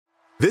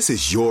This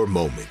is your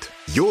moment,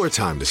 your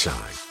time to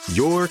shine,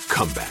 your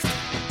comeback.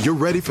 You're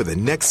ready for the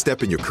next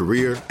step in your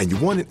career, and you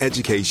want an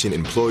education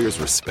employers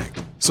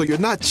respect. So you're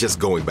not just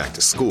going back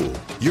to school,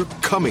 you're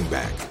coming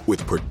back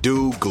with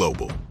Purdue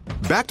Global.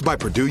 Backed by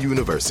Purdue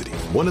University,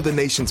 one of the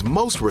nation's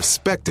most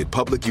respected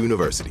public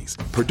universities,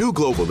 Purdue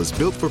Global is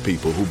built for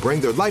people who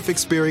bring their life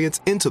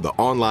experience into the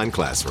online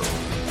classroom.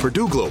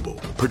 Purdue Global,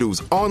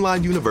 Purdue's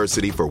online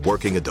university for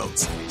working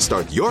adults.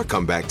 Start your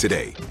comeback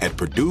today at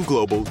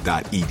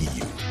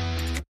purdueglobal.edu.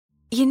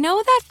 You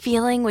know that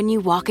feeling when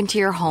you walk into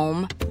your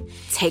home,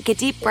 take a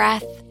deep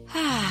breath,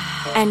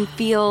 and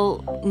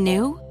feel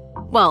new?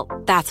 Well,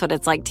 that's what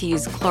it's like to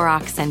use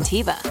Clorox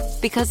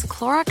Scentiva. Because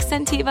Clorox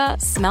Scentiva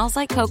smells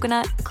like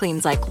coconut,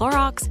 cleans like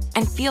Clorox,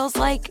 and feels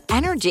like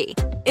energy.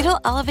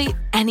 It'll elevate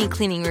any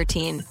cleaning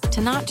routine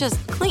to not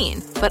just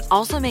clean, but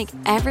also make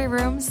every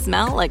room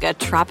smell like a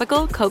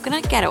tropical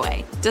coconut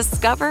getaway.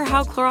 Discover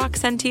how Clorox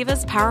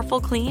Scentiva's powerful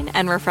clean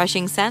and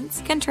refreshing scents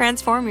can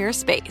transform your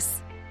space.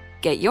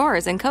 Get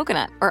yours in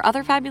coconut or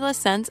other fabulous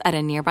scents at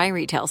a nearby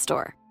retail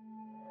store.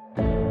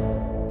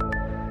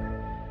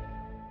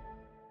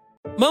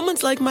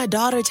 Moments like my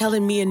daughter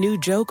telling me a new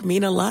joke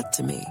mean a lot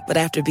to me. But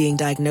after being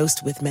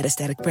diagnosed with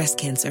metastatic breast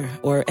cancer,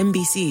 or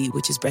MBC,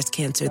 which is breast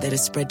cancer that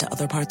is spread to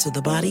other parts of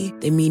the body,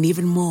 they mean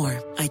even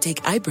more. I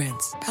take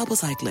Ibrance,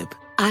 palbociclib.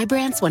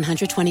 Ibrance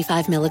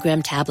 125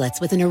 milligram tablets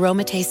with an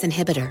aromatase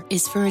inhibitor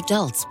is for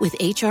adults with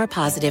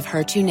HR-positive,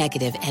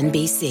 HER2-negative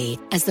MBC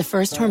as the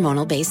first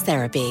hormonal-based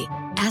therapy.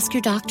 Ask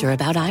your doctor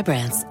about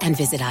Ibrance and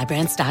visit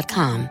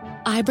Ibrance.com.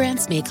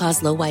 Ibrance may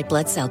cause low white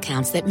blood cell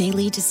counts that may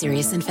lead to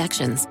serious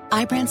infections.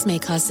 Ibrance may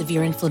cause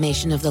severe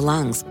inflammation of the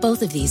lungs.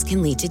 Both of these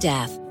can lead to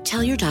death.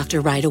 Tell your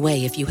doctor right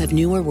away if you have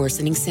new or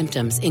worsening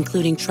symptoms,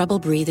 including trouble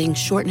breathing,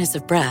 shortness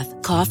of breath,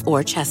 cough,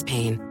 or chest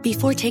pain.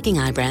 Before taking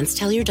Ibrance,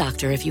 tell your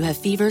doctor if you have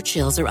fever,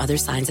 chills, or other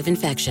signs of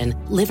infection,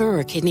 liver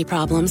or kidney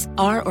problems,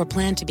 are or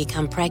plan to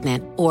become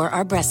pregnant, or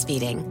are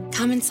breastfeeding.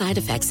 Common side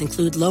effects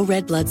include low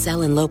red blood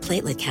cell and low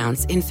platelet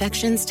counts,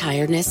 infections,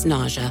 tiredness,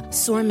 nausea,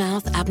 sore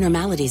mouth,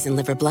 abnormalities in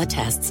liver blood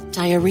tests,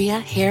 diarrhea,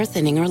 hair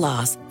thinning or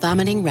loss,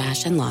 vomiting,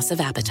 rash, and loss of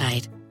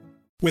appetite.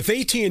 With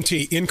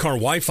AT&T in-car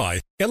Wi-Fi,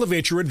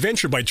 elevate your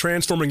adventure by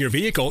transforming your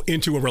vehicle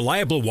into a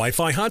reliable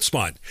Wi-Fi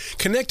hotspot.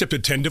 Connect up to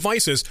 10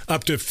 devices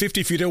up to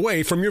 50 feet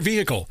away from your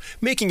vehicle,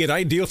 making it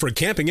ideal for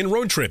camping and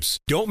road trips.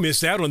 Don't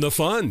miss out on the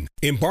fun.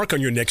 Embark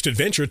on your next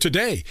adventure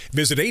today.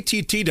 Visit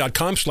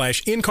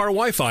att.com/in-car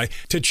Wi-Fi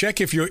to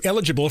check if you're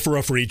eligible for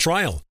a free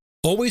trial.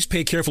 Always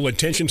pay careful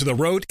attention to the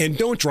road and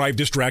don't drive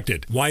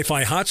distracted.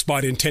 Wi-Fi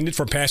hotspot intended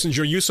for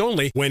passenger use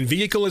only when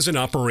vehicle is in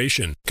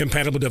operation.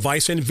 Compatible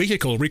device and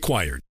vehicle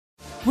required.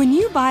 When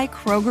you buy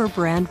Kroger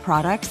brand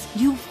products,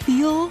 you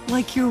feel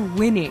like you're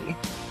winning.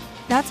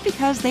 That's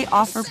because they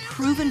offer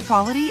proven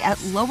quality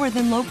at lower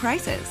than low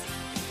prices.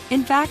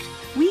 In fact,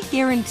 we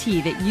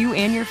guarantee that you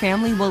and your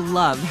family will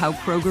love how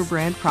Kroger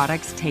brand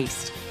products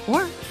taste,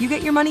 or you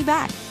get your money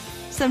back.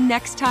 So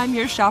next time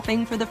you're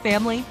shopping for the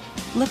family,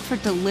 look for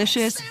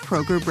delicious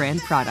Kroger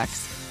brand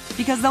products,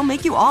 because they'll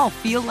make you all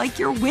feel like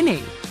you're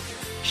winning.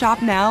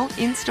 Shop now,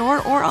 in-store,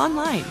 or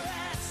online.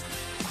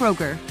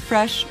 Kroger,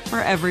 fresh for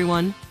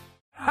everyone.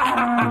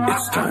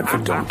 It's time for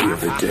Donkey of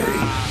the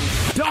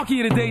Day. Donkey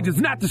of the Day does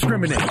not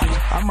discriminate.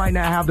 I might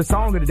not have the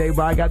song of the day,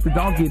 but I got the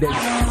Donkey of the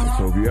Day.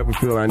 So if you ever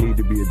feel I need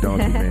to be a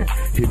donkey, man,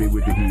 hit me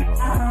with the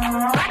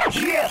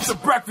heave-ho. Yes, the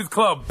Breakfast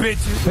Club,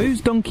 bitches. Who's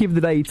Donkey of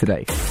the Day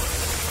today?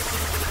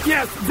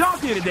 Yes,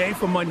 Donkey of the Day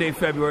for Monday,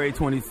 February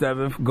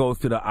 27th goes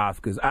to the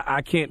Oscars.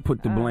 I can't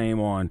put the blame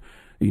on,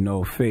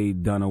 Faye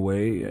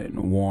Dunaway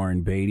and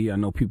Warren Beatty. I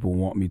know people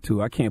want me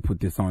to. I can't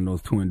put this on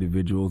those two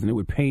individuals, and it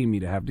would pain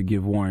me to have to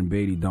give Warren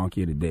Beatty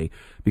Donkey of the Day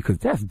because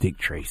that's Dick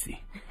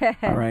Tracy.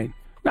 All right?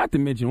 Not to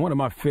mention, one of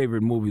my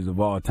favorite movies of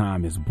all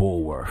time is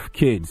Bulworth.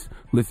 Kids,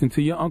 listen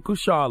to your Uncle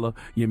Sharla.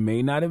 You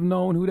may not have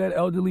known who that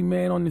elderly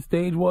man on the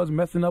stage was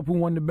messing up who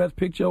won the Best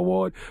Picture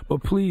award,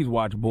 but please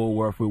watch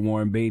Bulworth with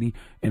Warren Beatty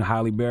and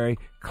Halle Berry.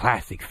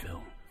 Classic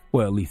film.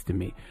 Well, at least to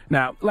me.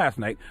 Now, last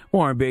night,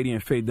 Warren Beatty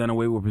and Faye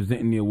Dunaway were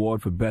presenting the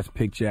award for Best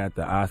Picture at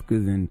the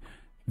Oscars, and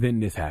then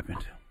this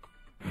happened.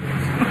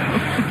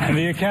 And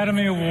the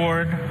Academy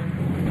Award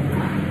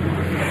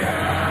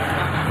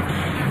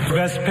for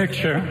Best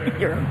Picture.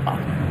 You're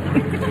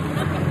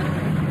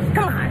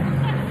Come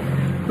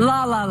on.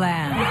 La La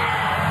Land.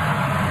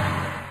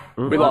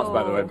 We lost,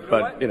 by the way,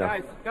 but,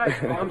 Guys,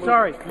 I'm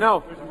sorry.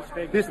 No,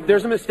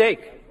 there's a mistake.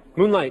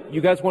 Moonlight, you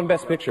guys won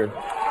Best Picture.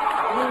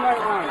 Moonlight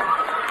won.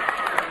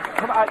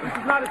 This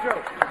is not a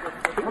joke.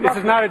 This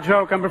is not a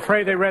joke. I'm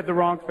afraid they read the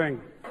wrong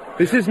thing.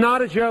 This is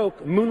not a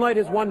joke. Moonlight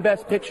has won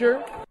Best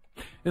Picture.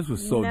 This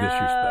was so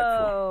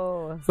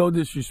disrespectful. So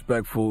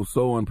disrespectful,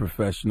 so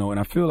unprofessional, and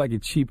I feel like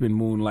it cheapened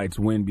Moonlight's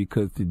win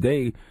because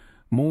today,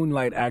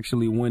 Moonlight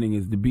actually winning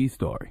is the B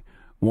story.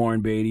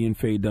 Warren Beatty and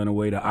Faye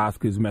Dunaway, the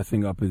Oscars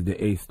messing up is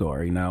the A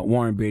story. Now,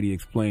 Warren Beatty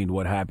explained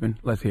what happened.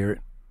 Let's hear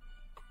it.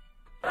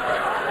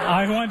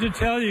 I want to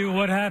tell you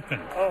what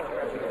happened.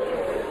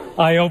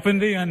 I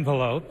opened the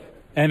envelope,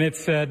 and it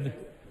said,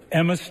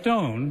 Emma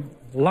Stone,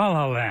 La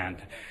La Land.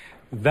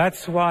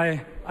 That's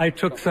why I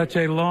took such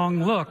a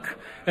long look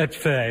at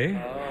Faye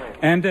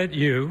and at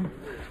you.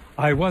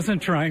 I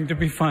wasn't trying to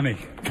be funny.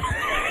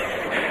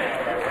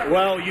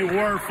 Well, you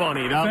were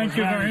funny. Thank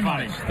you very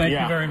much. Thank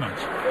you very much.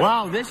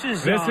 Wow, this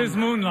is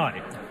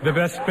Moonlight, the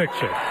best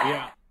picture.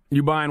 Yeah.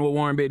 You buying what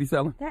Warren Beatty's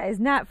selling? That is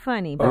not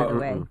funny, by the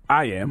way.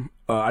 I am.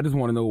 I just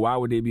want to know, why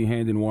would they be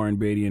handing Warren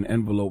Beatty an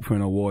envelope for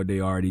an award they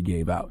already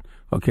gave out?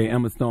 Okay,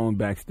 Emma Stone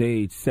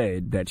backstage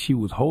said that she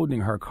was holding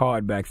her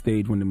card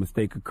backstage when the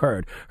mistake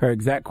occurred. Her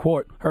exact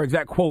quote,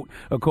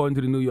 according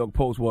to the New York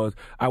Post, was,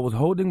 "I was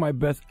holding my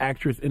Best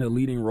Actress in a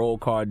Leading Role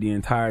card the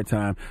entire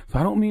time. So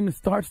I don't mean to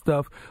start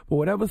stuff, but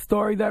whatever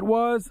story that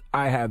was,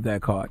 I have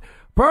that card."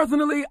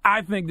 Personally,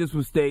 I think this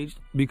was staged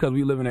because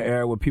we live in an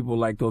era where people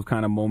like those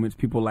kind of moments.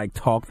 People like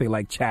talk. They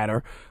like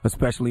chatter,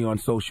 especially on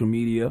social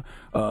media.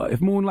 If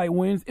Moonlight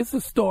wins, it's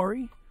a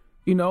story.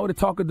 You know, the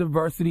talk of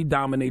diversity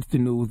dominates the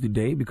news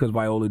today because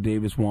Viola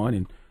Davis won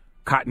and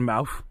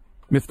Cottonmouth,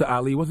 Mr.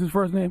 Ali, what's his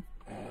first name?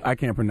 I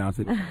can't pronounce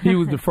it. He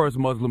was the first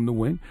Muslim to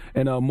win.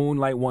 And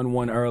Moonlight won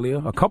one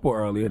earlier, a couple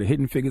earlier. The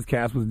Hidden Figures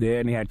cast was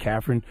there, and they had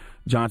Katherine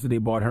Johnson. They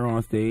brought her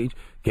on stage.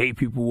 Gay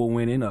people were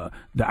winning.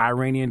 The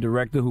Iranian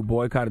director who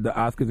boycotted the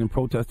Oscars in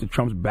protest to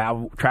Trump's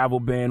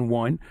travel ban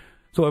won.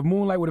 So if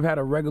Moonlight would have had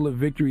a regular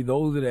victory,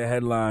 those are the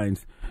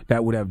headlines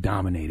that would have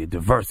dominated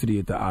diversity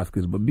at the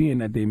Oscars. But being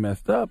that they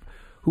messed up,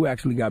 who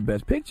actually got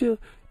Best Picture,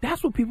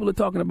 that's what people are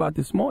talking about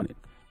this morning.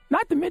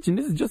 Not to mention,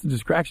 this is just a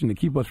distraction to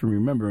keep us from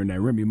remembering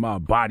that Remy Ma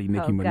bodied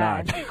Nicki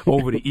Minaj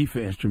over the Aoife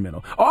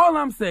instrumental. All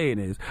I'm saying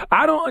is,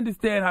 I don't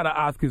understand how the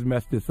Oscars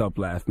messed this up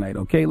last night,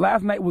 okay?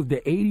 Last night was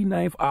the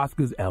 89th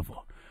Oscars ever.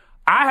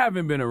 I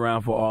haven't been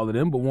around for all of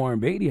them, but Warren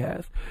Beatty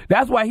has.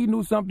 That's why he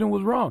knew something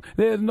was wrong.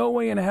 There's no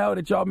way in hell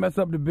that y'all mess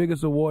up the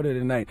biggest award of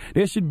the night.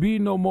 There should be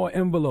no more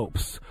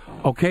envelopes,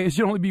 okay? It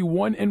should only be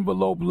one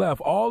envelope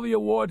left. All the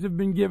awards have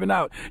been given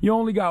out. You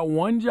only got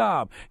one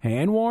job.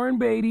 Hand Warren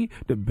Beatty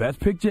the Best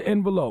Picture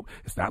envelope.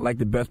 It's not like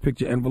the Best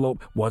Picture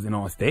envelope wasn't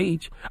on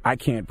stage. I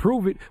can't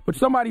prove it, but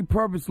somebody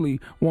purposely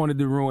wanted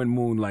to ruin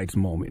Moonlight's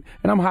moment.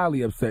 And I'm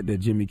highly upset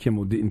that Jimmy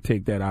Kimmel didn't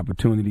take that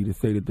opportunity to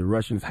say that the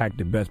Russians hacked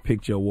the Best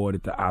Picture award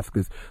at the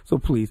Oscars. So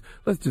please,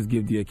 let's just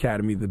give the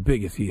Academy the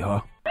biggest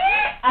hee-haw.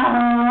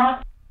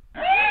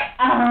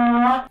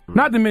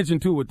 Not to mention,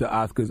 too, with the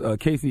Oscars,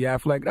 Casey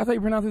Affleck, that's how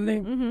you pronounce his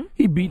name? Mm-hmm.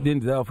 He beat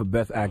Denzel for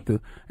Best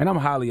Actor, and I'm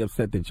highly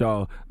upset that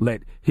y'all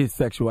let his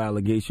sexual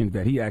allegations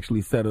that he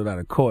actually settled out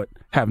of court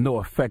have no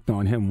effect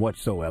on him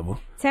whatsoever.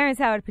 Terrence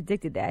Howard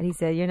predicted that. He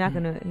said,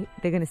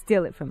 they're gonna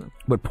steal it from him.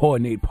 But poor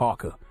Nate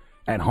Parker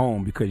at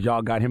home, because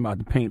y'all got him out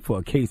the paint for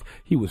a case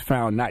he was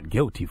found not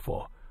guilty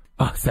for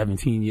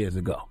 17 years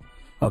ago.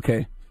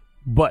 Okay?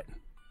 But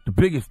the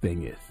biggest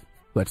thing is,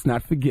 let's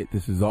not forget,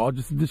 this is all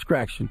just a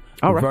distraction,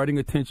 diverting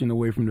attention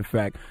away from the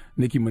fact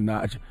Nicki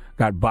Minaj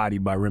got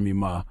bodied by Remy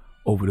Ma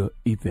over the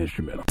Aoife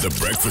instrumental. The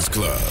Breakfast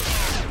Club.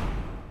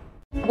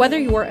 Whether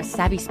you're a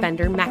savvy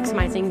spender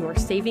maximizing your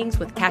savings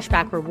with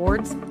cashback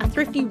rewards, a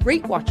thrifty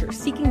rate watcher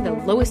seeking the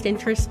lowest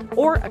interest,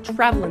 or a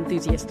travel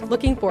enthusiast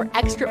looking for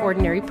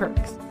extraordinary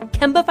perks,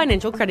 Kemba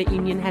Financial Credit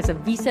Union has a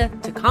visa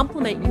to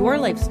complement your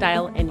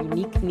lifestyle and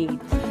unique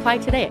needs. Apply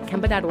today at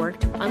Kemba.org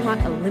to unlock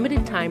a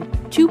limited time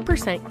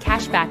 2%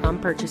 cash back on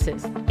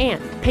purchases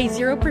and pay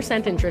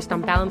 0% interest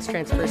on balance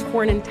transfers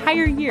for an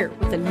entire year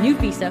with a new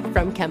visa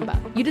from Kemba.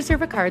 You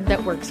deserve a card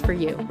that works for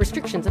you.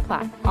 Restrictions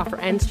apply. Offer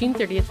ends June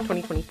 30th,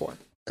 2024.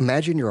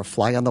 Imagine you're a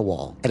fly on the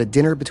wall at a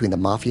dinner between the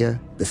mafia,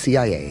 the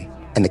CIA,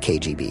 and the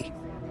KGB.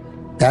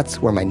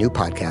 That's where my new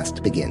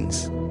podcast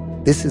begins.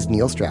 This is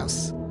Neil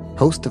Strauss,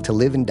 host of To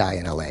Live and Die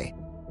in LA,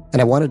 and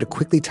I wanted to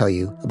quickly tell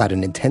you about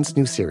an intense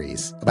new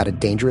series about a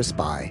dangerous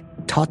spy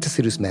taught to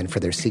seduce men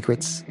for their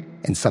secrets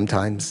and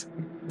sometimes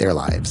their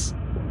lives.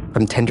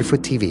 From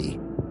Tenderfoot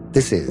TV,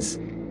 this is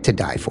To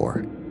Die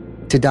For.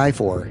 To Die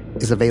For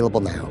is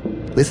available now.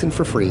 Listen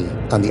for free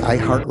on the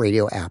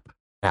iHeartRadio app,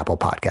 Apple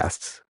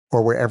Podcasts,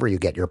 or wherever you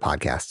get your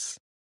podcasts.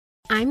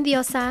 I'm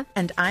Diosa.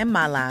 And I'm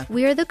Mala.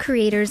 We are the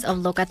creators of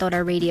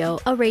Locatora Radio,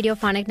 a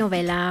radiophonic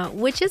novela,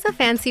 which is a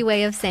fancy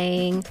way of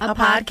saying a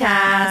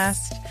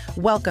podcast.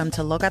 Welcome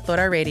to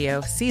Locatora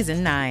Radio,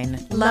 Season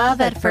 9.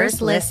 Love at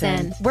first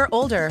listen. We're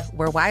older,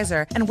 we're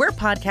wiser, and we're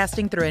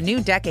podcasting through a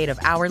new decade of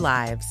our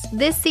lives.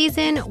 This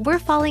season, we're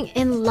falling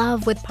in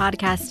love with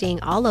podcasting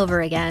all over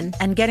again.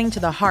 And getting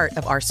to the heart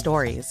of our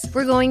stories.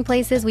 We're going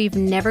places we've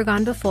never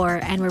gone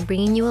before, and we're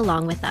bringing you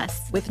along with us.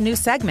 With new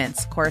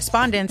segments,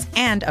 correspondence,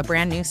 and a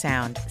brand new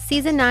sound.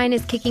 Season 9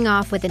 is kicking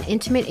off with an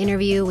intimate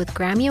interview with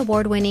Grammy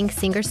Award-winning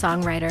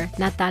singer-songwriter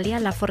Natalia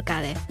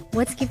Lafourcade.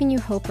 What's giving you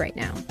hope right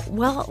now?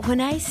 Well, when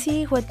I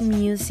see what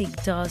music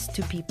does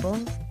to people,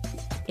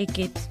 it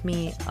gives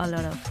me a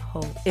lot of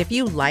hope. If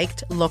you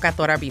liked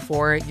Locatora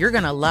before, you're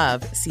going to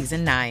love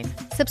Season 9.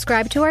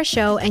 Subscribe to our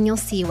show and you'll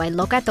see why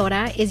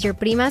Locatora is your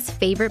prima's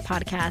favorite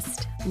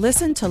podcast.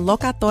 Listen to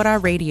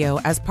Locatora Radio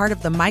as part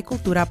of the My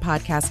Cultura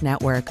Podcast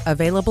Network,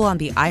 available on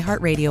the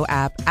iHeartRadio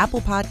app,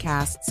 Apple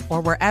Podcasts, or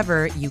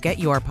wherever you get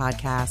your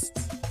podcasts.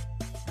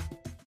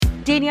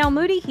 Danielle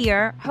Moody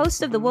here,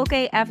 host of the Woke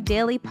AF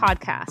Daily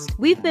podcast.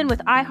 We've been with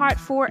iHeart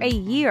for a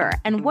year,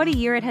 and what a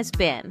year it has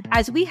been.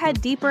 As we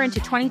head deeper into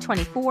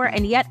 2024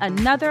 and yet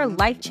another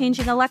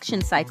life-changing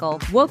election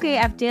cycle, Woke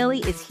AF Daily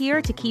is here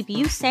to keep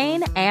you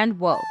sane and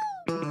woke.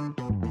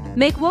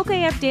 Make Woke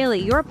AF Daily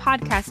your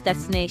podcast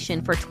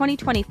destination for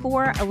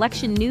 2024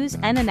 election news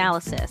and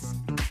analysis.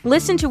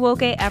 Listen to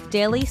Woke AF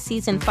Daily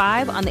Season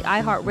 5 on the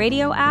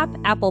iHeartRadio app,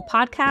 Apple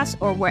Podcasts,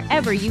 or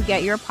wherever you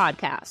get your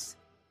podcasts.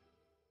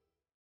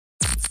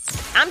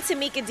 I'm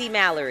Tamika D.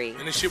 Mallory.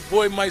 And it's your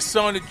boy, my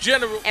son, the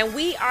General. And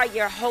we are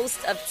your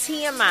hosts of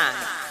TMI.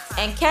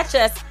 And catch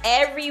us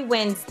every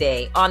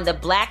Wednesday on the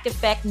Black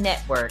Effect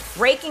Network,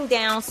 breaking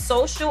down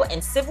social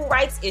and civil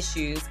rights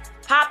issues,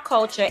 pop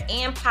culture,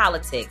 and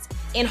politics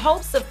in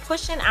hopes of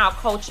pushing our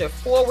culture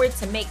forward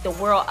to make the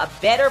world a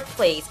better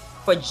place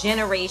for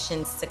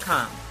generations to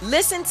come.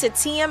 Listen to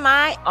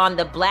TMI on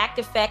the Black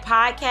Effect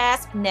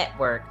Podcast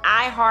Network,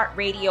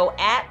 iHeartRadio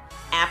app,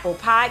 Apple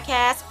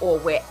Podcasts, or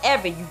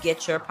wherever you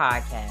get your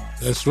podcasts.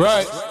 That's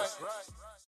right.